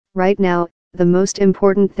Right now, the most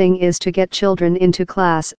important thing is to get children into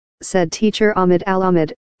class, said teacher Ahmed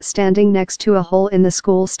al-Ahmed, standing next to a hole in the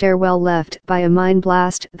school stairwell left by a mine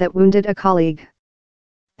blast that wounded a colleague.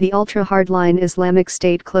 The ultra-hardline Islamic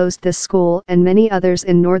State closed this school and many others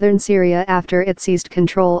in northern Syria after it seized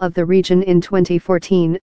control of the region in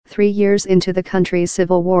 2014, 3 years into the country's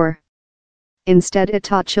civil war. Instead, it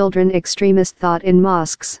taught children extremist thought in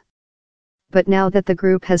mosques. But now that the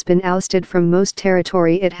group has been ousted from most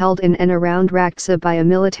territory it held in and around Raqqa by a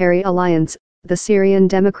military alliance, the Syrian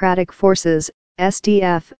Democratic Forces,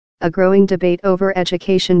 SDF, a growing debate over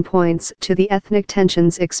education points to the ethnic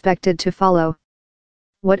tensions expected to follow.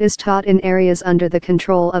 What is taught in areas under the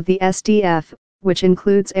control of the SDF, which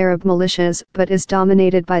includes Arab militias but is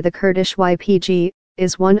dominated by the Kurdish YPG,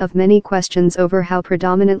 is one of many questions over how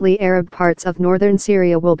predominantly Arab parts of northern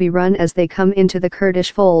Syria will be run as they come into the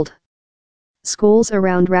Kurdish fold. Schools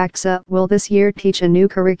around Raqqa will this year teach a new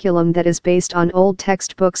curriculum that is based on old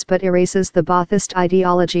textbooks but erases the Ba'athist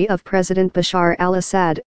ideology of President Bashar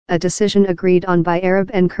al-Assad, a decision agreed on by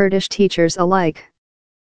Arab and Kurdish teachers alike.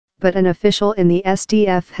 But an official in the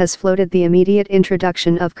SDF has floated the immediate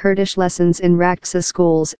introduction of Kurdish lessons in Raqqa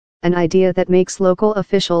schools, an idea that makes local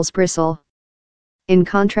officials bristle. In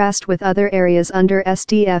contrast with other areas under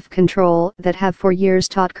SDF control that have for years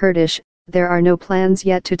taught Kurdish, there are no plans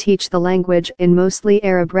yet to teach the language in mostly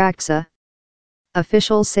Arab Raqqa.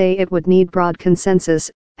 Officials say it would need broad consensus,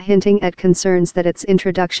 hinting at concerns that its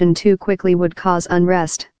introduction too quickly would cause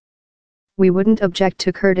unrest. We wouldn't object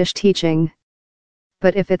to Kurdish teaching.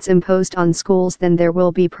 But if it's imposed on schools then there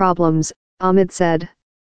will be problems, Ahmed said.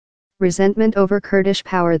 Resentment over Kurdish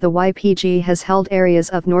power. The YPG has held areas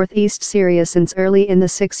of northeast Syria since early in the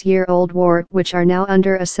 6-year-old war, which are now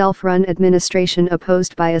under a self-run administration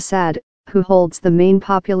opposed by Assad, who holds the main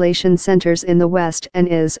population centers in the west and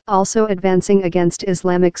is also advancing against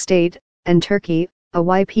Islamic State, and Turkey, a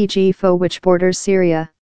YPG foe which borders Syria.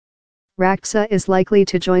 Raqqa is likely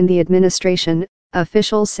to join the administration,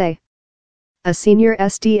 officials say. A senior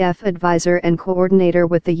SDF advisor and coordinator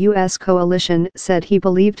with the U.S. coalition said he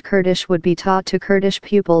believed Kurdish would be taught to Kurdish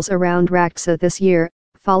pupils around Raqqa this year,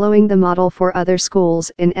 following the model for other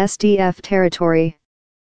schools in SDF territory.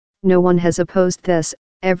 No one has opposed this.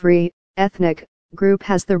 Every ethnic group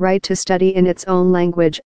has the right to study in its own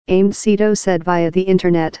language, Ahmed Sito said via the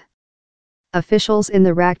internet. Officials in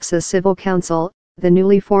the Raqqa Civil Council, the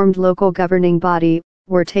newly formed local governing body,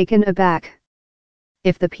 were taken aback.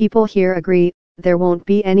 If the people here agree, there won't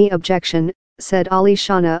be any objection, said Ali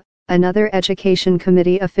Shana, another education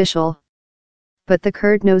committee official. But the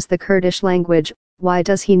Kurd knows the Kurdish language, why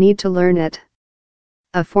does he need to learn it?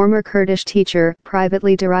 A former Kurdish teacher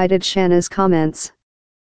privately derided Shana's comments.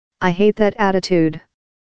 I hate that attitude.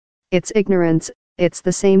 It's ignorance, it's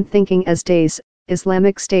the same thinking as Daesh,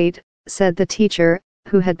 Islamic State, said the teacher,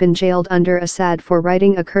 who had been jailed under Assad for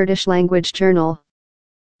writing a Kurdish language journal.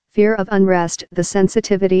 Fear of unrest. The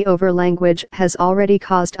sensitivity over language has already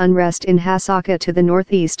caused unrest in Hasaka to the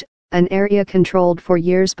northeast, an area controlled for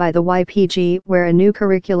years by the YPG where a new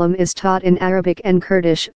curriculum is taught in Arabic and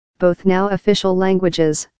Kurdish, both now official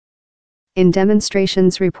languages. In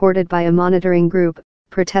demonstrations reported by a monitoring group,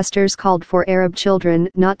 protesters called for Arab children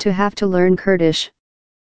not to have to learn Kurdish.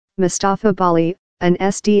 Mustafa Bali, an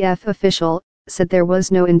SDF official, said there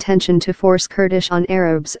was no intention to force Kurdish on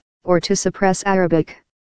Arabs, or to suppress Arabic.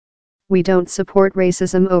 We don't support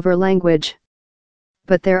racism over language.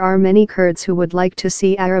 But there are many Kurds who would like to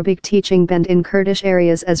see Arabic teaching banned in Kurdish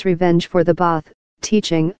areas as revenge for the Ba'ath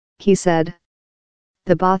teaching, he said.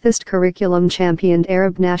 The Ba'athist curriculum championed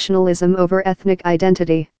Arab nationalism over ethnic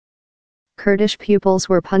identity. Kurdish pupils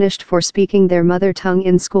were punished for speaking their mother tongue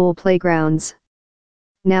in school playgrounds.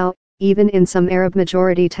 Now, even in some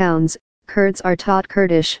Arab-majority towns, Kurds are taught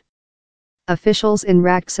Kurdish. Officials in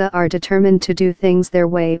Raqqa are determined to do things their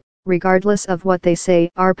way, regardless of what they say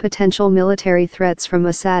are potential military threats from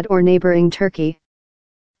Assad or neighboring Turkey.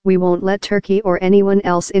 We won't let Turkey or anyone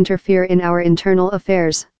else interfere in our internal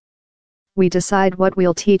affairs. We decide what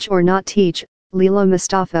we'll teach or not teach, Leila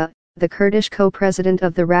Mustafa, the Kurdish co-president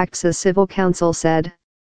of the Raqqa Civil Council said.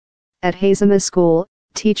 At Hazima School,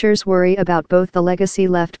 teachers worry about both the legacy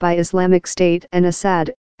left by Islamic State and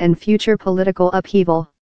Assad, and future political upheaval.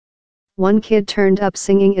 One kid turned up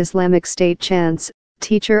singing Islamic State chants,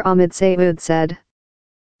 teacher Ahmed Saoud said.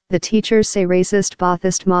 The teachers say racist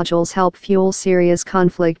Ba'athist modules help fuel Syria's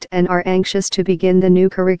conflict and are anxious to begin the new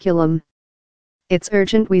curriculum. It's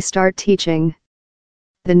urgent we start teaching.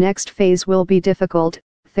 The next phase will be difficult,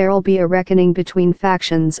 there'll be a reckoning between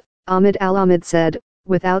factions, Ahmed al-Ahmed said,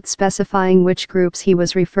 without specifying which groups he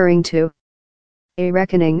was referring to. A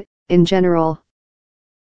reckoning, in general.